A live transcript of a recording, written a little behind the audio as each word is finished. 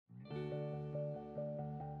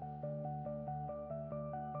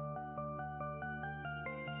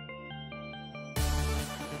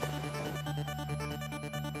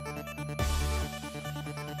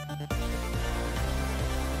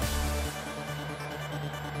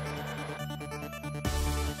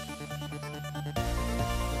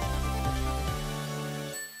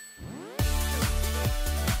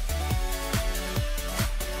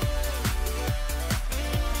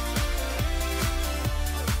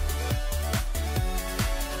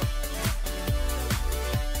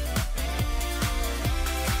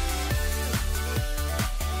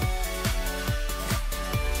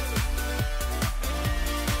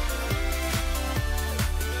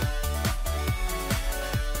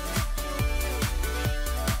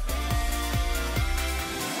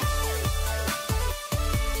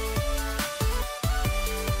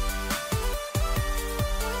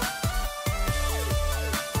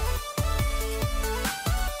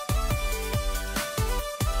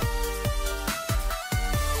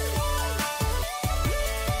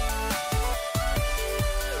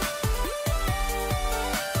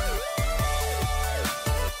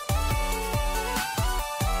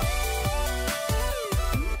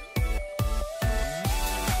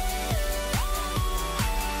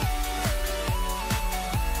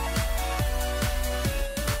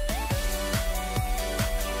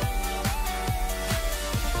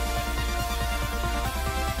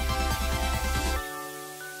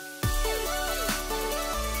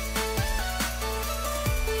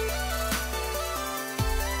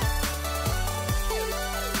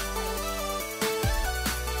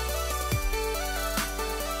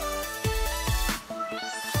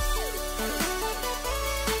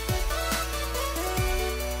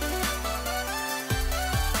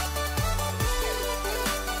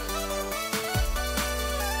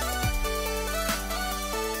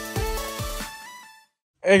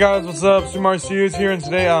Hey guys, what's up? Super Mario Studios here, and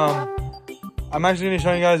today I'm actually going to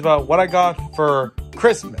show you guys about what I got for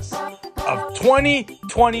Christmas of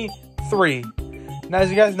 2023. Now, as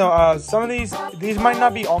you guys know, some of these might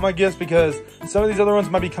not be all my gifts because some of these other ones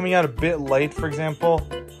might be coming out a bit late. For example,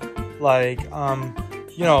 like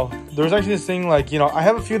you know, there's actually this thing like, you know, I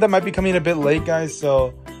have a few that might be coming a bit late, guys.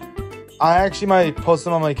 So I actually might post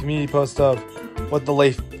them on my community post of what the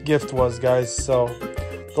late gift was, guys. So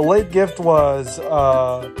the late gift was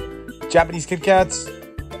Japanese Kit Kats,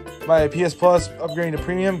 my PS Plus upgrading to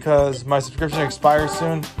premium because my subscription expires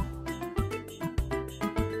soon,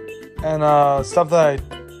 and stuff that I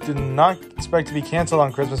did not expect to be canceled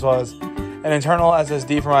on Christmas was an internal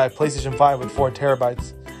SSD for my PlayStation 5 with 4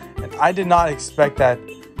 terabytes, and I did not expect that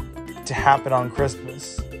to happen on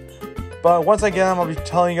Christmas. But once I get them, I'll be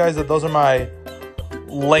telling you guys that those are my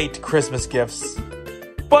late Christmas gifts.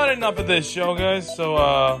 But enough of this show, guys.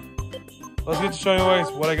 So let's get to showing you guys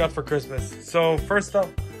what I got for Christmas. So first up,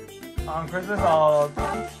 on Christmas, I'll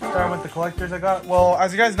start with the collectors I got. Well,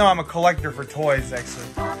 as you guys know, I'm a collector for toys, actually.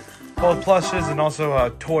 Both plushes and also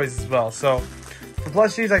toys as well. So for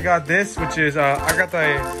plushies, I got this, which is, I got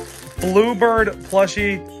the Bluebird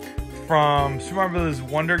plushie from Super Mario Bros.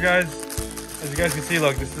 Wonder, guys. As you guys can see,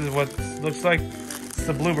 look, this is what this looks like. It's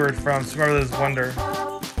the Bluebird from Super Mario Bros. Wonder.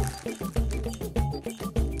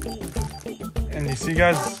 And you see,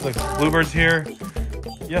 guys, look, Bluebird's here.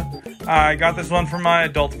 Yeah, I got this one from my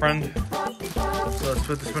adult friend. So let's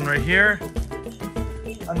put this one right here.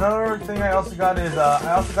 Another thing I also got is,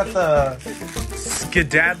 I also got the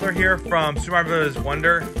Skedaddler here from Super Mario Bros.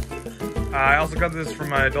 Wonder. I also got this from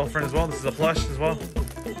my adult friend as well. This is a plush as well.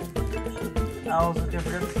 I also can't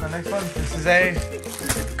forget the next one. This is a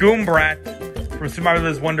Goombrat from Super Mario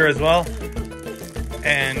Bros. Wonder as well.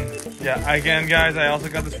 And yeah, again, guys, I also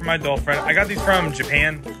got this from my adult friend. I got these from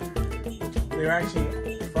Japan. They're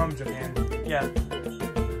actually from Japan. Yeah.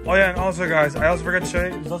 Oh yeah, and also, guys, I also forgot to show you.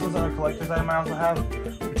 There's also another collector's item I also have,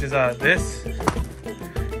 which is this.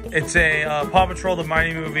 It's a Paw Patrol the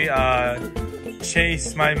Mighty Movie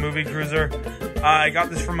Chase My Movie Cruiser. I got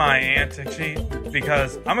this from my aunt, actually,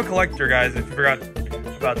 because I'm a collector, guys. If you forgot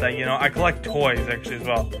about that, you know, I collect toys actually as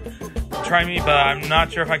well. Try me, but I'm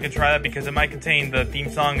not sure if I can try that because it might contain the theme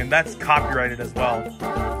song, and that's copyrighted as well.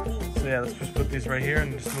 So yeah, let's just put these right here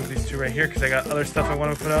and just move these two right here because I got other stuff I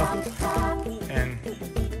want to put out. And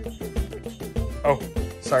oh,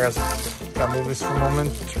 sorry guys, gotta move this for a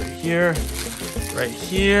moment. Right here, right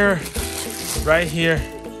here, right here,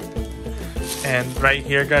 and right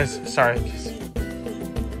here, guys. Sorry.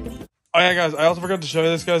 Oh yeah, guys, I also forgot to show you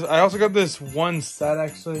this, guys. I also got this one set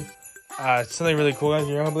actually. It's something really cool, guys.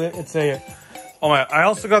 You're gonna believe it. It's a, oh my, I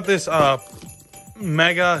also got this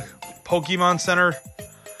Mega Pokemon Center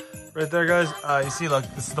right there, guys. You see, look,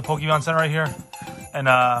 this is the Pokemon Center right here, and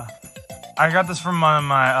I got this from one of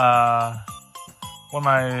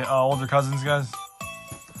my older cousins, guys.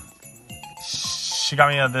 She got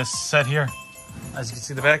me this set here. As you can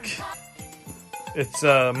see the back, it's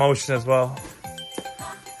motion as well.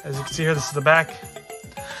 As you can see here, this is the back.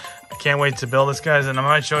 Can't wait to build this, guys, and I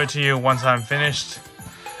might show it to you once I'm finished.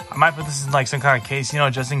 I might put this in like some kind of case, you know,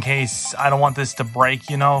 just in case I don't want this to break,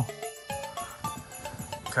 you know,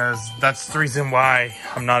 because that's the reason why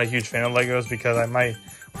I'm not a huge fan of Legos, because I might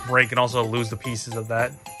break and also lose the pieces of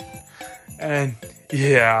that. And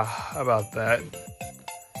yeah, about that.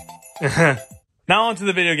 Now on to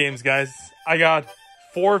the video games, guys. I got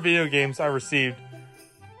 4 video games I received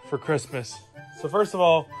for Christmas. So first of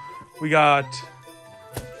all, we got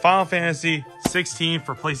Final Fantasy 16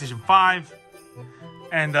 for PlayStation 5,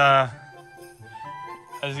 and as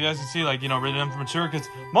you guys can see, like, you know, rated M for mature, because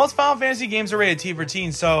most Final Fantasy games are rated T for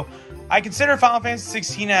teen, so I consider Final Fantasy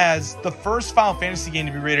 16 as the first Final Fantasy game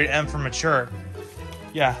to be rated M for mature.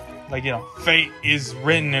 Yeah, like, you know, fate is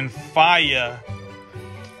written in fire.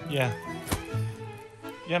 Yeah.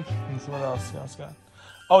 Yep. Let's see what else got.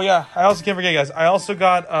 Oh yeah, I also can't forget, guys. I also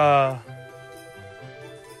got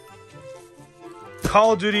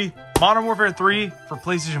Call of Duty Modern Warfare 3 for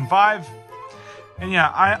PlayStation 5. And yeah,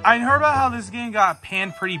 I heard about how this game got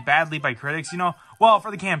panned pretty badly by critics, you know. Well, for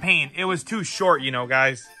the campaign, it was too short, you know,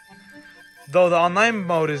 guys. Though the online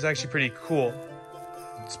mode is actually pretty cool.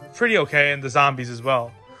 It's pretty okay, and the zombies as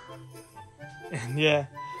well. And yeah.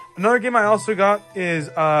 Another game I also got is,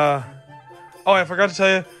 oh, I forgot to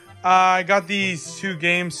tell you. I got these 2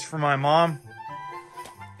 games for my mom.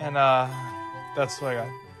 And that's what I got.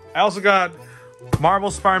 I also got Marvel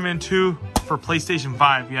Spider-Man 2 for PlayStation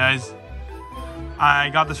 5, guys. I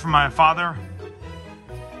got this from my father.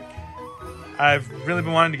 I've really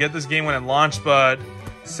been wanting to get this game when it launched, but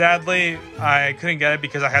sadly, I couldn't get it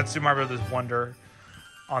because I had Super Mario Bros. Wonder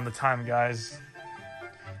on the time, guys.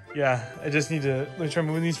 Yeah, I just need to, let me try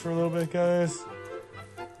moving these for a little bit, guys.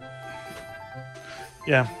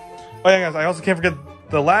 Yeah. Oh yeah, guys, I also can't forget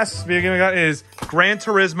the last video game I got is Gran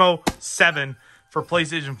Turismo 7 for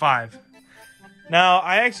PlayStation 5. Now,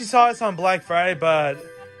 I actually saw this on Black Friday, but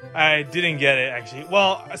I didn't get it, actually.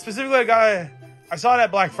 Well, specifically, I saw it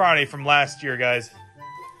at Black Friday from last year, guys.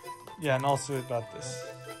 Yeah, and also about this.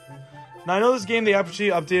 Now, I know this game, they actually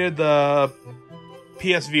updated the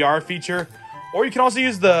PSVR feature, or you can also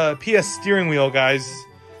use the PS steering wheel, guys,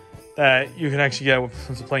 that you can actually get when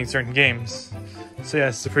playing certain games. So yeah,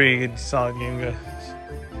 it's a pretty good, solid game, guys.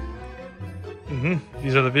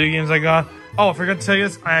 These are the video games I got. Oh, I forgot to tell you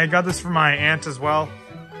this. I got this from my aunt as well.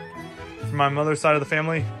 From my mother's side of the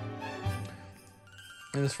family.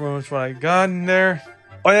 And this is what I got in there.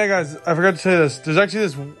 Oh yeah, guys, I forgot to tell you this. There's actually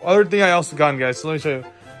this other thing I also got, guys. So let me show you.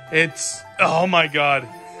 It's, oh my god.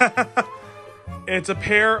 It's a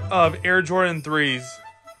pair of Air Jordan 3s.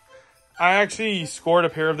 I actually scored a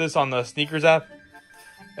pair of this on the Sneakers app.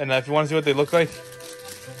 And if you want to see what they look like.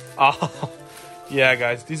 Oh, yeah,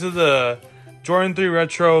 guys. These are the Jordan 3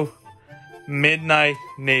 Retro Midnight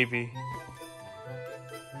Navy.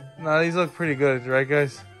 Now, these look pretty good, right,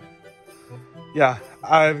 guys? Yeah,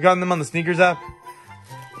 I've gotten them on the Sneakers app.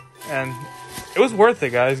 And it was worth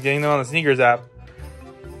it, guys, getting them on the Sneakers app.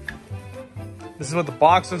 This is what the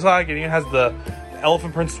box looks like. It even has the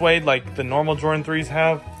elephant print suede like the normal Jordan 3s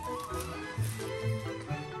have.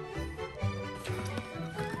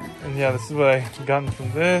 And yeah, this is what I've gotten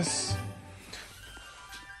from this.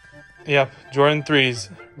 Yep, Jordan 3s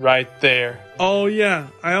right there. Oh yeah,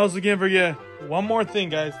 I also can't forget one more thing,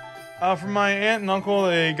 guys. From my aunt and uncle,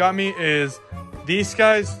 they got me is these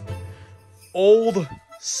guys, Old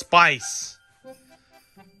Spice.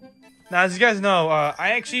 Now, as you guys know,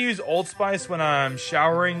 I actually use Old Spice when I'm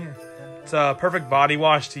showering. It's a perfect body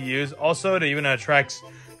wash to use. Also, it even attracts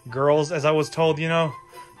girls, as I was told, you know.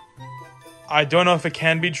 I don't know if it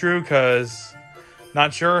can be true, because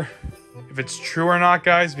not sure if it's true or not,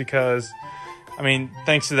 guys, because, I mean,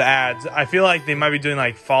 thanks to the ads. I feel like they might be doing,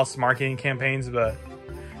 like, false marketing campaigns, but,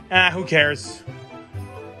 who cares?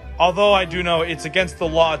 Although I do know it's against the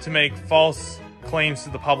law to make false claims to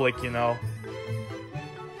the public, you know.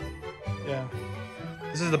 Yeah.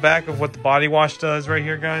 This is the back of what the body wash does right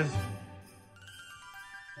here, guys.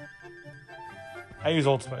 I use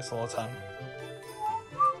Old Spice all the time.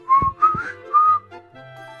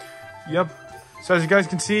 Yep. So as you guys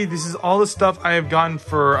can see, this is all the stuff I have gotten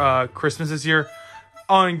for Christmas this year.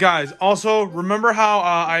 Oh, and guys, also remember how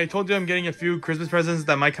I told you I'm getting a few Christmas presents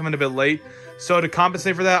that might come in a bit late. So to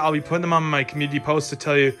compensate for that, I'll be putting them on my community post to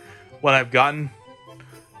tell you what I've gotten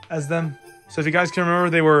as them. So if you guys can remember,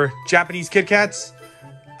 they were Japanese Kit Kats,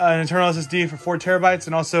 an internal SSD for 4 terabytes,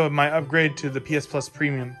 and also my upgrade to the PS Plus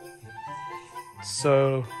Premium.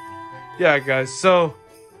 So, yeah, guys. So,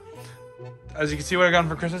 as you can see what I got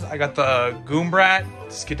for Christmas, I got the Goombrat,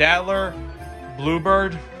 Skedaddler,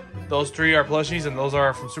 Bluebird. Those 3 are plushies, and those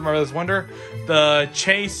are from Super Mario Bros. Wonder. The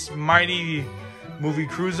Chase Mighty Movie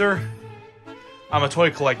Cruiser. I'm a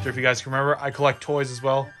toy collector, if you guys can remember. I collect toys as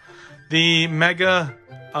well. The Mega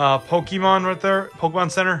Pokemon right there,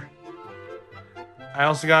 Pokemon Center. I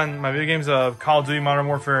also got my video games of Call of Duty Modern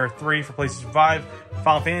Warfare 3 for PlayStation 5,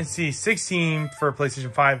 Final Fantasy 16 for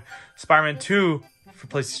PlayStation 5, Spider-Man 2 for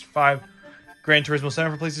PlayStation 5, Gran Turismo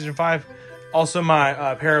 7 for PlayStation 5, also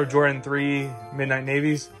my pair of Jordan 3 Midnight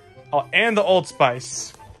Navies, and the Old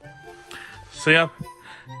Spice. So, yep.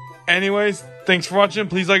 Anyways, thanks for watching.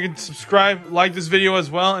 Please like and subscribe, like this video as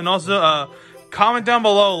well, and also comment down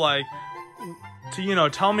below, like, to, you know,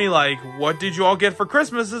 tell me, like, what did you all get for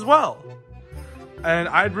Christmas as well? And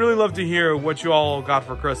I'd really love to hear what you all got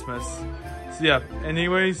for Christmas. So yeah,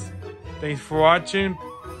 anyways, thanks for watching.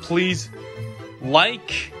 Please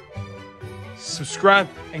like, subscribe,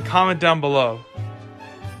 and comment down below.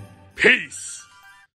 Peace!